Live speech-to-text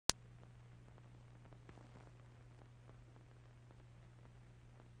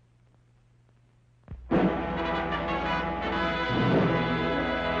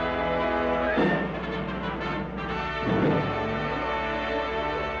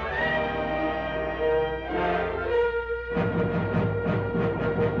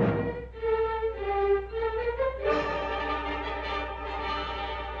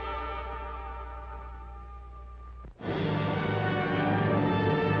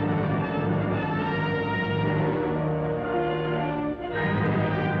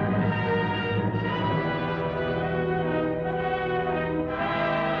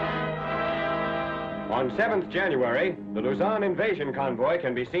On 7th January, the Luzon invasion convoy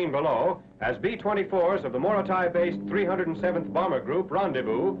can be seen below as B-24s of the Morotai-based 307th Bomber Group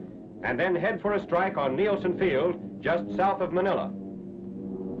rendezvous and then head for a strike on Nielsen Field just south of Manila.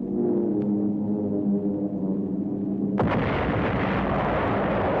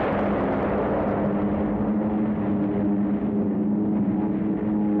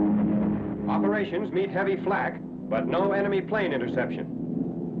 Operations meet heavy flak, but no enemy plane interception.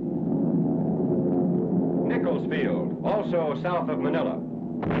 Nichols Field, also south of Manila.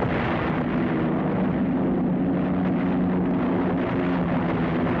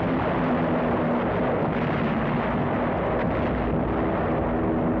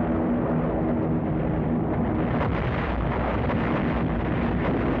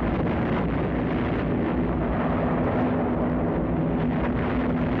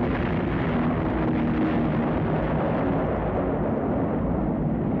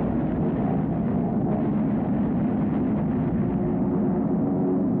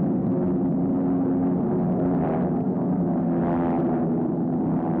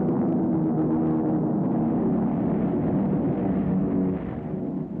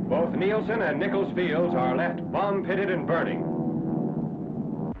 Both Nielsen and Nichols Fields are left bomb-pitted and burning.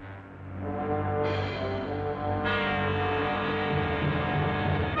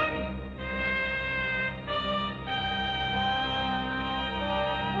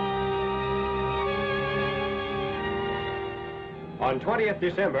 On 20th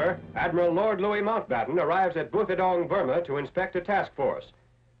December, Admiral Lord Louis Mountbatten arrives at Buthodong, Burma to inspect a task force.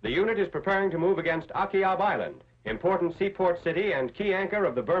 The unit is preparing to move against Akiab Island, important seaport city and key anchor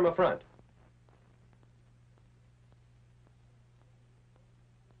of the Burma front.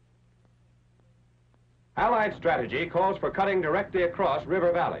 Allied strategy calls for cutting directly across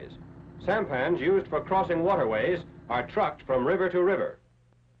river valleys. Sampans used for crossing waterways are trucked from river to river.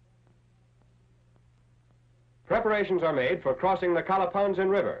 Preparations are made for crossing the Calapanzin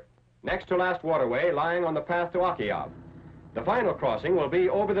River, next to last waterway lying on the path to Akiab. The final crossing will be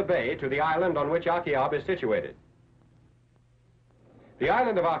over the bay to the island on which Akiab is situated. The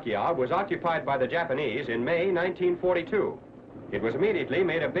island of Akiab was occupied by the Japanese in May 1942. It was immediately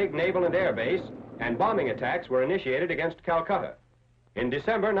made a big naval and air base, and bombing attacks were initiated against Calcutta. In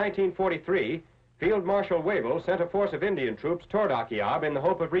December 1943, Field Marshal Wavell sent a force of Indian troops toward Akiab in the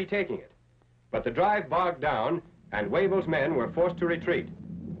hope of retaking it. But the drive bogged down, and Wavell's men were forced to retreat.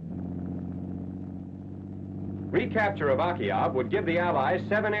 Recapture of Akiab would give the Allies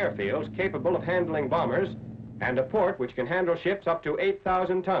 7 airfields capable of handling bombers and a port which can handle ships up to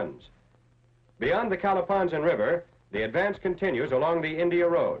 8,000 tons. Beyond the Calapanzin River, the advance continues along the India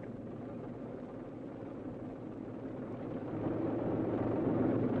Road.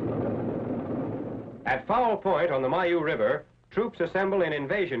 At Foul Point on the Mayu River, troops assemble in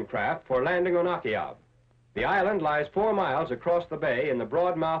invasion craft for landing on Akiab. The island lies 4 miles across the bay in the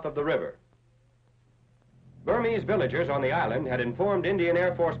broad mouth of the river. Burmese villagers on the island had informed Indian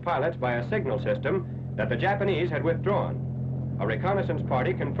Air Force pilots by a signal system that the Japanese had withdrawn. A reconnaissance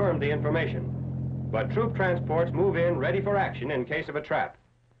party confirmed the information, but troop transports move in ready for action in case of a trap.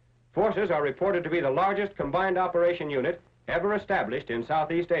 Forces are reported to be the largest combined operation unit ever established in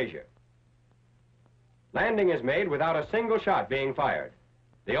Southeast Asia. Landing is made without a single shot being fired.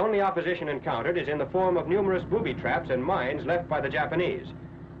 The only opposition encountered is in the form of numerous booby traps and mines left by the Japanese.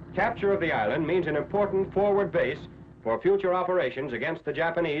 Capture of the island means an important forward base for future operations against the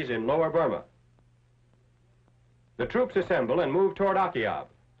Japanese in Lower Burma. The troops assemble and move toward Akiab,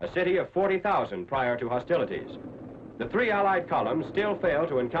 a city of 40,000 prior to hostilities. The 3 Allied columns still fail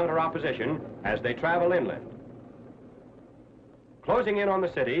to encounter opposition as they travel inland. Closing in on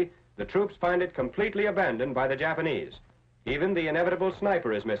the city, the troops find it completely abandoned by the Japanese. Even the inevitable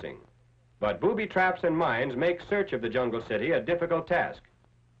sniper is missing. But booby traps and mines make search of the jungle city a difficult task.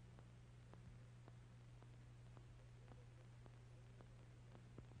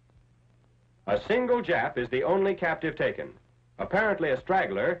 A single Jap is the only captive taken. Apparently a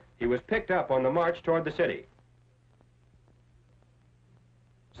straggler, he was picked up on the march toward the city.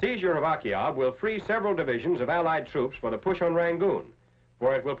 Seizure of Akiab will free several divisions of Allied troops for the push on Rangoon,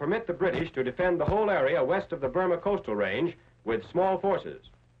 for it will permit the British to defend the whole area west of the Burma coastal range with small forces.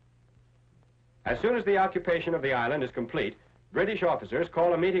 As soon as the occupation of the island is complete, British officers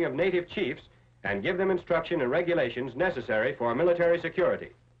call a meeting of native chiefs and give them instruction and regulations necessary for military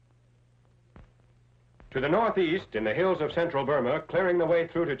security. To the northeast, in the hills of central Burma, clearing the way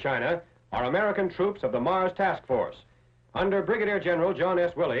through to China, are American troops of the Mars Task Force. Under Brigadier General John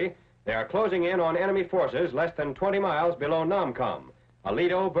S. Willey, they are closing in on enemy forces less than 20 miles below Namkham, a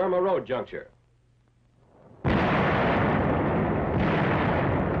Lido-Burma road juncture.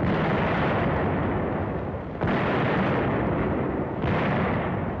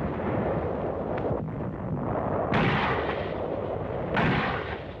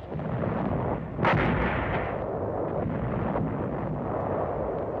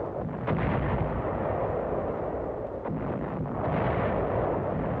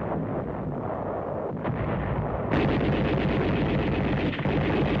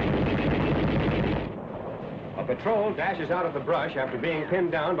 patrol dashes out of the brush after being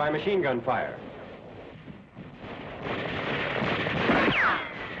pinned down by machine gun fire.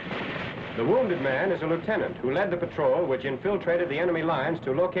 The wounded man is a lieutenant who led the patrol which infiltrated the enemy lines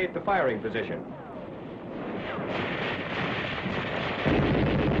to locate the firing position.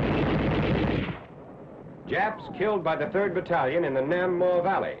 Japs killed by the 3rd Battalion in the Nam Mo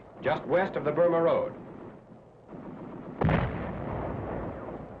Valley, just west of the Burma Road.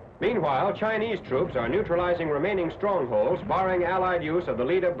 Meanwhile, Chinese troops are neutralizing remaining strongholds, barring Allied use of the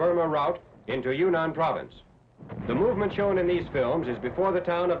Lida-Burma route into Yunnan province. The movement shown in these films is before the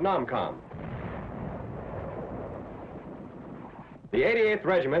town of Nam Kam. The 88th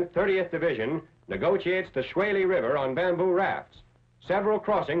Regiment, 30th Division, negotiates the Shuili River on bamboo rafts. Several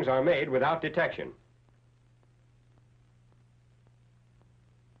crossings are made without detection.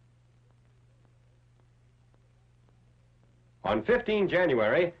 On 15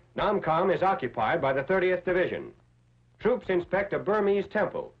 January, Nam Kam is occupied by the 30th Division. Troops inspect a Burmese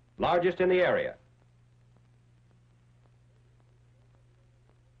temple, largest in the area.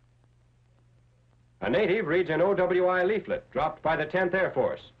 A native reads an OWI leaflet dropped by the 10th Air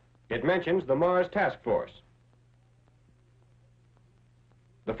Force. It mentions the Mars Task Force.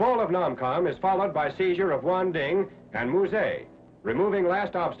 The fall of Nam Kam is followed by seizure of Wan Ding and Muzay, removing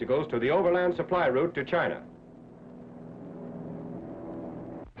last obstacles to the overland supply route to China.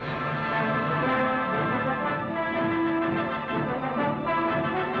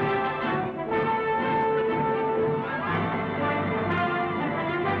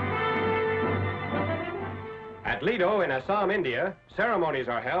 At Lido in Assam, India, ceremonies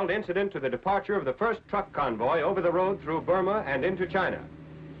are held incident to the departure of the first truck convoy over the road through Burma and into China.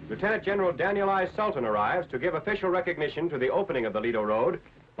 Lieutenant General Daniel I. Sultan arrives to give official recognition to the opening of the Lido Road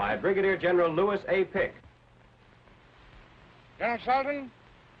by Brigadier General Lewis A. Pick. General Sultan,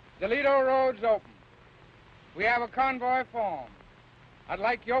 the Lido Road's open. We have a convoy formed. I'd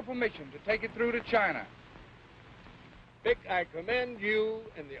like your permission to take it through to China. Pick, I commend you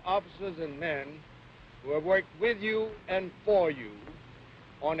and the officers and men who have worked with you and for you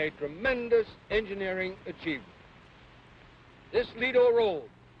on a tremendous engineering achievement. This Lido Road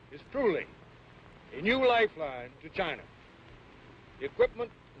is truly a new lifeline to China. The equipment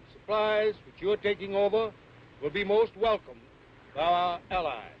and supplies which you are taking over will be most welcome by our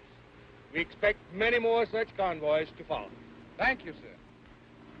allies. We expect many more such convoys to follow. Thank you, sir.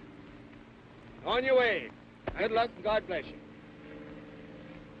 On your way. Good luck and God bless you.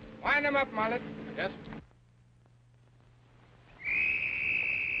 Wind them up, Mullet. Yes.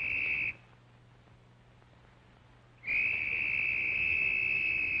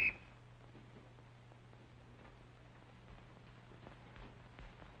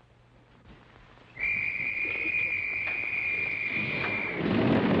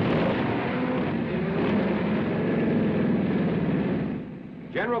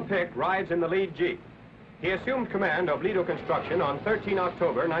 General Pick rides in the lead jeep. He assumed command of Lido construction on 13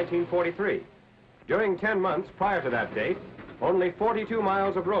 October 1943. During 10 months prior to that date, only 42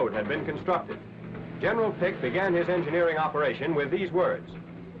 miles of road had been constructed. General Pick began his engineering operation with these words: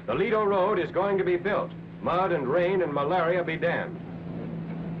 "The Lido Road is going to be built. Mud and rain and malaria be damned."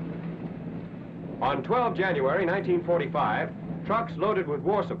 On 12 January 1945, trucks loaded with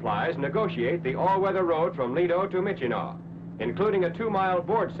war supplies negotiate the all-weather road from Lido to Michinaw, including a 2-mile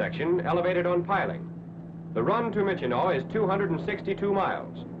board section elevated on piling. The run to Michinaw is 262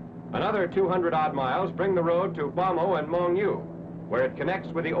 miles. Another 200-odd miles bring the road to Bamo and Mongyu, where it connects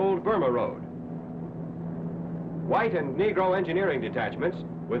with the old Burma Road. White and Negro engineering detachments,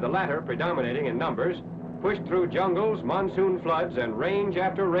 with the latter predominating in numbers, pushed through jungles, monsoon floods, and range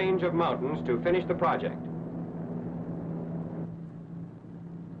after range of mountains to finish the project.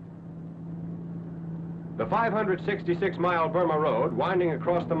 The 566-mile Burma Road, winding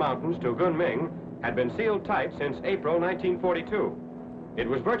across the mountains to Kunming, had been sealed tight since April 1942. It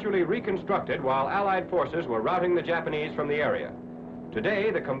was virtually reconstructed while Allied forces were routing the Japanese from the area.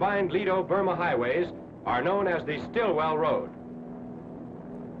 Today, the combined Lido-Burma highways are known as the Stillwell Road.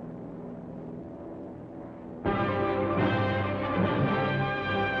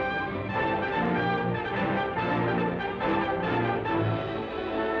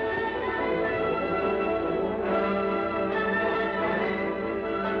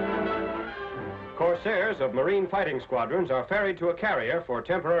 Corsairs of Marine fighting squadrons are ferried to a carrier for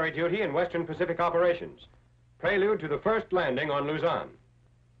temporary duty in Western Pacific operations, prelude to the first landing on Luzon.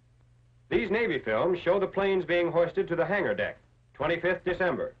 These Navy films show the planes being hoisted to the hangar deck, 25th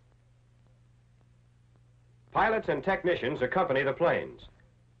December. Pilots and technicians accompany the planes.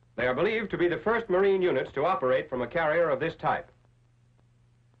 They are believed to be the first Marine units to operate from a carrier of this type.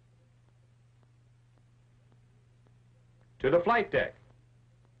 to the flight deck,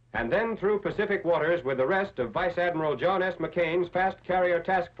 and then through Pacific waters with the rest of Vice Admiral John S. McCain's fast carrier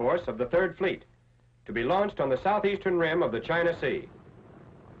task force of the Third Fleet, to be launched on the southeastern rim of the China Sea.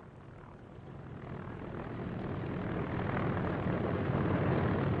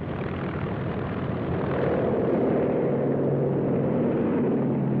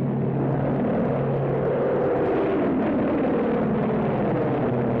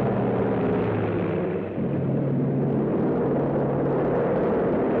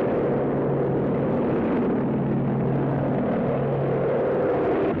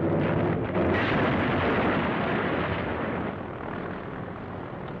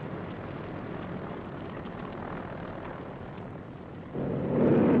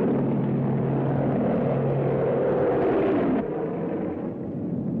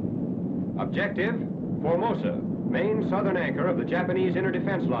 Objective, Formosa, main southern anchor of the Japanese inner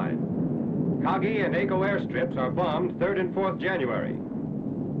defense line. Kagi and Echo airstrips are bombed 3rd and 4th January.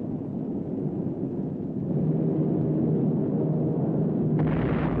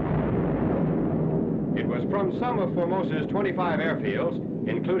 It was from some of Formosa's 25 airfields,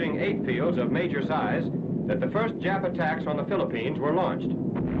 including 8 fields of major size, that the first Jap attacks on the Philippines were launched.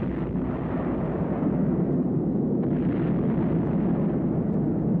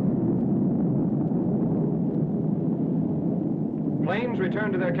 Planes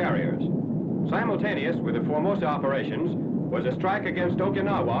returned to their carriers. Simultaneous with the Formosa operations was a strike against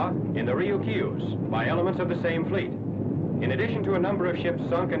Okinawa in the Ryukyus by elements of the same fleet. In addition to a number of ships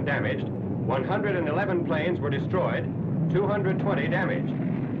sunk and damaged, 111 planes were destroyed, 220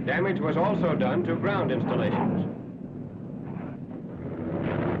 damaged. Damage was also done to ground installations.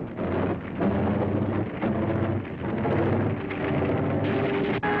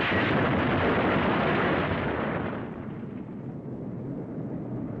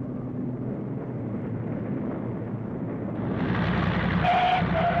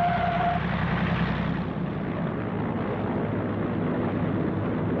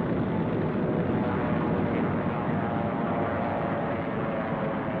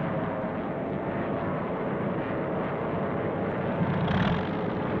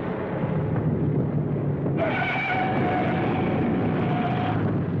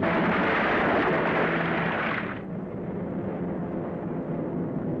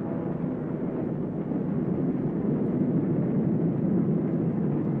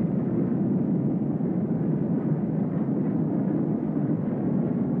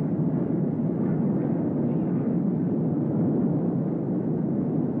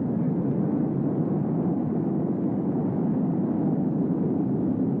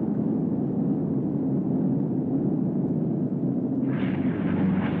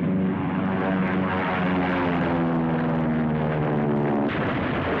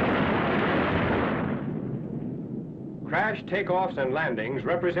 Crash takeoffs and landings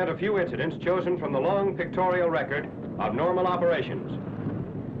represent a few incidents chosen from the long pictorial record of normal operations.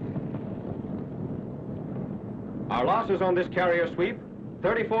 Our losses on this carrier sweep,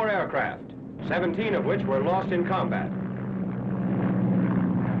 34 aircraft, 17 of which were lost in combat.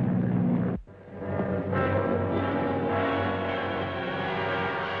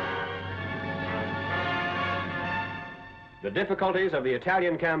 The difficulties of the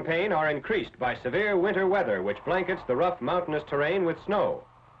Italian campaign are increased by severe winter weather which blankets the rough mountainous terrain with snow.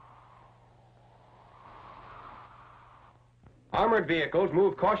 Armored vehicles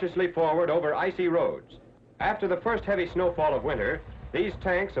move cautiously forward over icy roads. After the first heavy snowfall of winter, these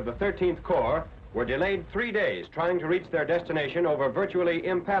tanks of the 13th Corps were delayed 3 days trying to reach their destination over virtually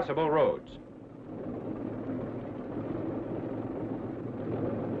impassable roads.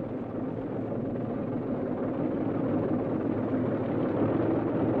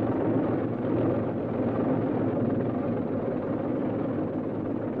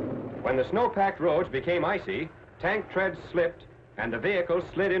 When the snow-packed roads became icy, tank treads slipped and the vehicles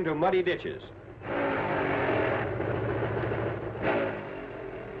slid into muddy ditches.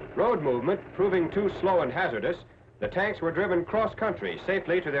 Road movement proving too slow and hazardous, the tanks were driven cross-country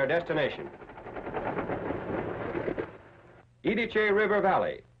safely to their destination. Idiche River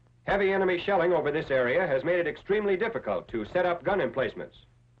Valley. Heavy enemy shelling over this area has made it extremely difficult to set up gun emplacements.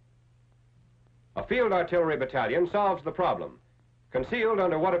 A field artillery battalion solves the problem. Concealed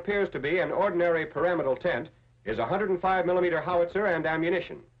under what appears to be an ordinary pyramidal tent is a 105mm howitzer and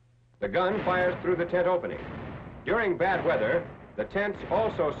ammunition. The gun fires through the tent opening. During bad weather, the tents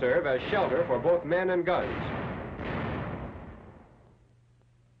also serve as shelter for both men and guns.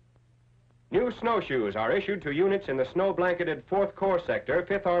 New snowshoes are issued to units in the snow-blanketed 4th Corps sector,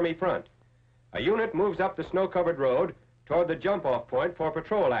 5th Army front. A unit moves up the snow-covered road toward the jump-off point for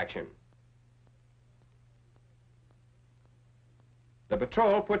patrol action. The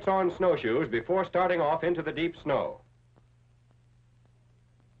patrol puts on snowshoes before starting off into the deep snow.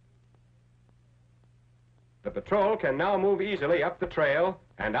 The patrol can now move easily up the trail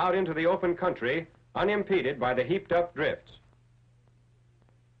and out into the open country, unimpeded by the heaped-up drifts.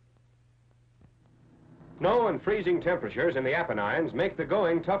 Snow and freezing temperatures in the Apennines make the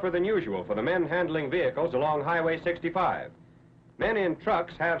going tougher than usual for the men handling vehicles along Highway 65. Men in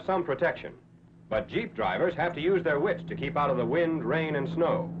trucks have some protection, but Jeep drivers have to use their wits to keep out of the wind, rain, and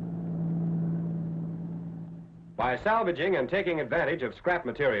snow. By salvaging and taking advantage of scrap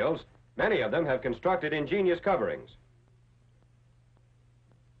materials, many of them have constructed ingenious coverings.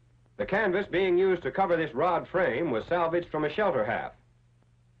 The canvas being used to cover this rod frame was salvaged from a shelter half.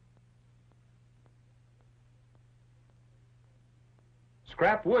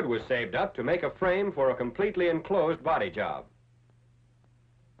 Scrap wood was saved up to make a frame for a completely enclosed body job.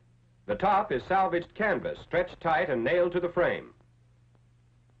 The top is salvaged canvas, stretched tight and nailed to the frame.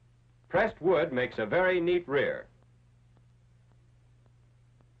 Pressed wood makes a very neat rear.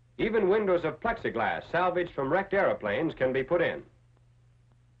 Even windows of plexiglass salvaged from wrecked aeroplanes can be put in.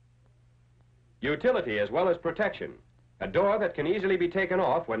 Utility as well as protection. A door that can easily be taken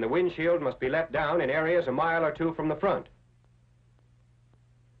off when the windshield must be let down in areas a mile or two from the front.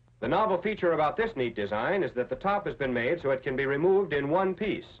 The novel feature about this neat design is that the top has been made so it can be removed in one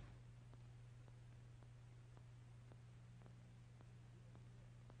piece.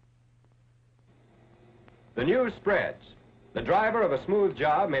 The news spreads. The driver of a smooth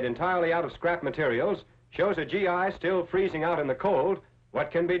job made entirely out of scrap materials shows a GI still freezing out in the cold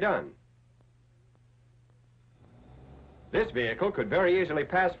what can be done. This vehicle could very easily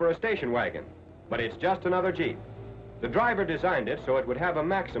pass for a station wagon, but it's just another Jeep. The driver designed it so it would have a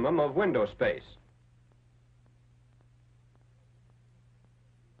maximum of window space.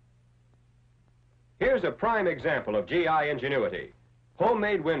 Here's a prime example of GI ingenuity.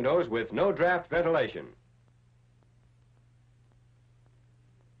 Homemade windows with no draft ventilation.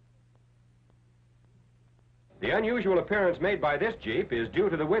 The unusual appearance made by this Jeep is due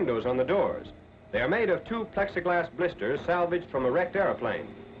to the windows on the doors. They are made of 2 plexiglass blisters salvaged from a wrecked airplane.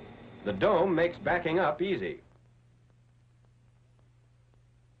 The dome makes backing up easy.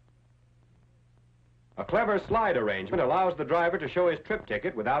 A clever slide arrangement allows the driver to show his trip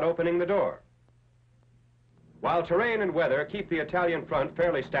ticket without opening the door. While terrain and weather keep the Italian front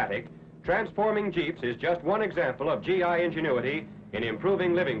fairly static, transforming Jeeps is just one example of GI ingenuity in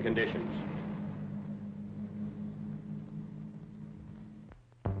improving living conditions.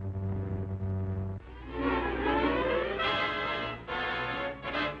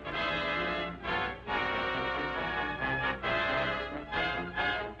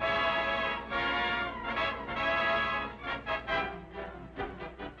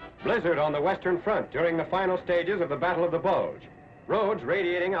 Blizzard on the Western Front during the final stages of the Battle of the Bulge. Roads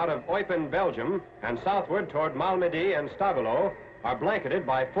radiating out of Eupen, Belgium, and southward toward Malmedy and Stavelot are blanketed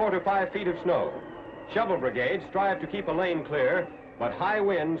by 4 to 5 feet of snow. Shovel brigades strive to keep a lane clear, but high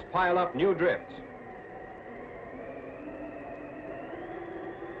winds pile up new drifts.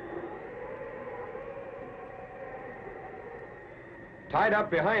 Tied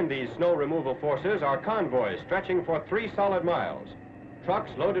up behind these snow removal forces are convoys stretching for 3 solid miles.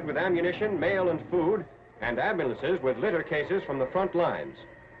 Trucks loaded with ammunition, mail, and food, and ambulances with litter cases from the front lines.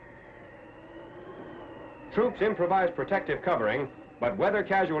 Troops improvise protective covering, but weather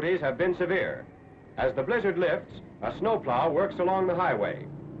casualties have been severe. As the blizzard lifts, a snowplow works along the highway.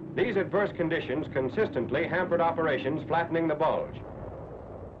 These adverse conditions consistently hampered operations flattening the bulge.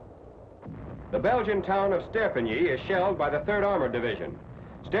 The Belgian town of Sterpenyi is shelled by the 3rd Armored Division.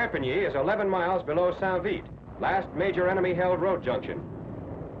 Sterpenyi is 11 miles below Saint-Vite, last major enemy-held road junction.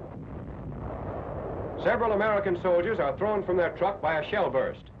 Several American soldiers are thrown from their truck by a shell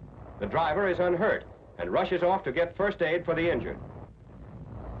burst. The driver is unhurt and rushes off to get first aid for the injured.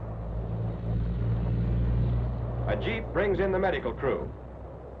 A Jeep brings in the medical crew.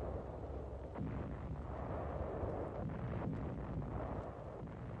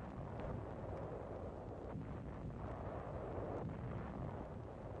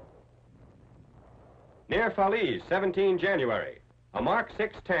 Near Falaise, 17 January, a Mark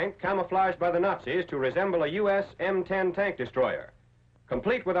 6 tank camouflaged by the Nazis to resemble a U.S. M10 tank destroyer.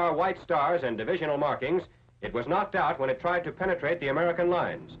 Complete with our white stars and divisional markings, it was knocked out when it tried to penetrate the American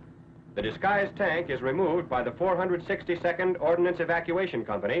lines. The disguised tank is removed by the 462nd Ordnance Evacuation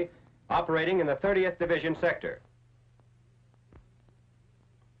Company, operating in the 30th Division sector.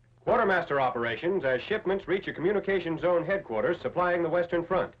 Quartermaster operations as shipments reach a communication zone headquarters supplying the Western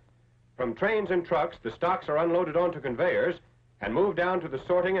Front. From trains and trucks, the stocks are unloaded onto conveyors and moved down to the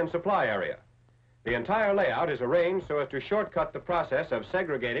sorting and supply area. The entire layout is arranged so as to shortcut the process of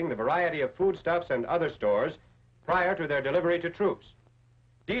segregating the variety of foodstuffs and other stores prior to their delivery to troops.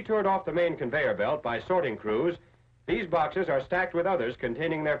 Detoured off the main conveyor belt by sorting crews, these boxes are stacked with others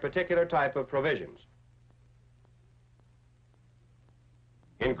containing their particular type of provisions.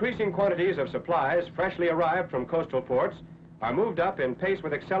 Increasing quantities of supplies freshly arrived from coastal ports are moved up in pace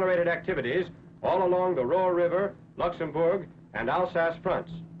with accelerated activities all along the Roer River, Luxembourg, and Alsace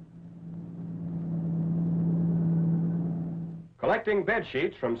fronts. Collecting bed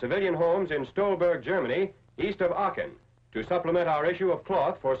sheets from civilian homes in Stolberg, Germany, east of Aachen, to supplement our issue of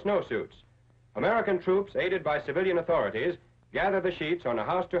cloth for snowsuits. American troops, aided by civilian authorities, gather the sheets on a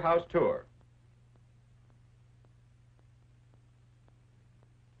house-to-house tour.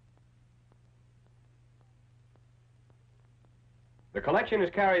 The collection is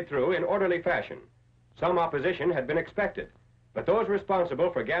carried through in orderly fashion. Some opposition had been expected, but those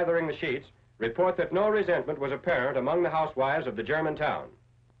responsible for gathering the sheets report that no resentment was apparent among the housewives of the German town.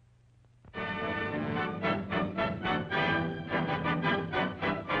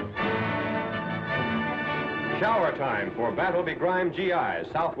 Shower time for battle-begrimed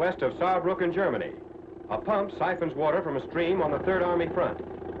GIs southwest of Saarbrücken, Germany. A pump siphons water from a stream on the 3rd Army front,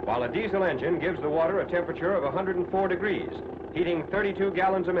 while a diesel engine gives the water a temperature of 104 degrees, heating 32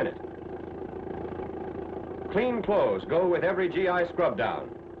 gallons a minute. Clean clothes go with every GI scrub down,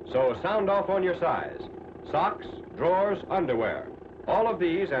 so sound off on your size. Socks, drawers, underwear. All of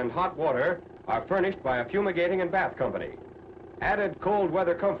these and hot water are furnished by a fumigating and bath company. Added cold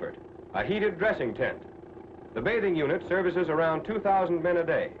weather comfort, a heated dressing tent. The bathing unit services around 2,000 men a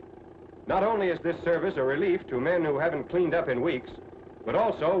day. Not only is this service a relief to men who haven't cleaned up in weeks, but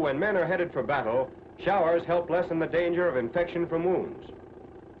also when men are headed for battle, showers help lessen the danger of infection from wounds.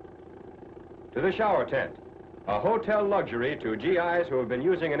 To the shower tent, a hotel luxury to GIs who have been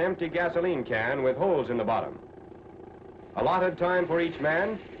using an empty gasoline can with holes in the bottom. Allotted time for each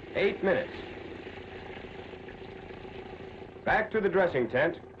man, 8 minutes. Back to the dressing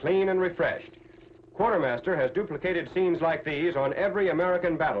tent, clean and refreshed. Quartermaster has duplicated scenes like these on every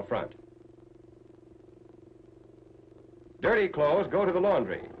American battlefront. Dirty clothes go to the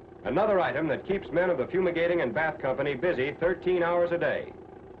laundry, another item that keeps men of the fumigating and bath company busy 13 hours a day.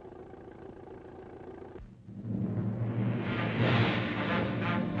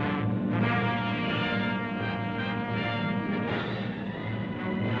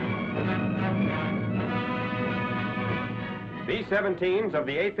 B-17s of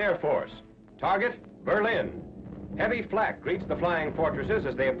the 8th Air Force. Target, Berlin. Heavy flak greets the flying fortresses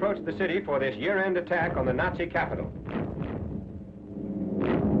as they approach the city for this year-end attack on the Nazi capital.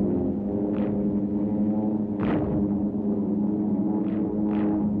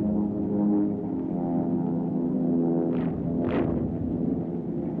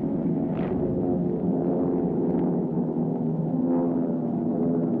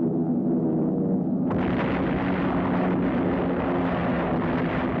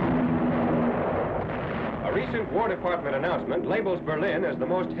 War Department announcement labels Berlin as the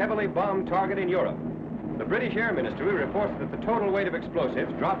most heavily bombed target in Europe. The British Air Ministry reports that the total weight of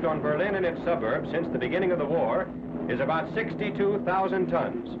explosives dropped on Berlin and its suburbs since the beginning of the war is about 62,000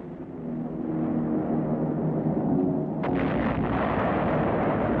 tons.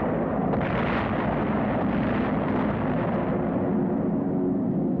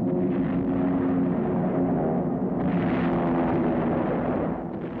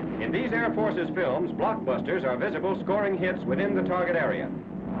 In these Air Force's films, blockbusters are visible scoring hits within the target area.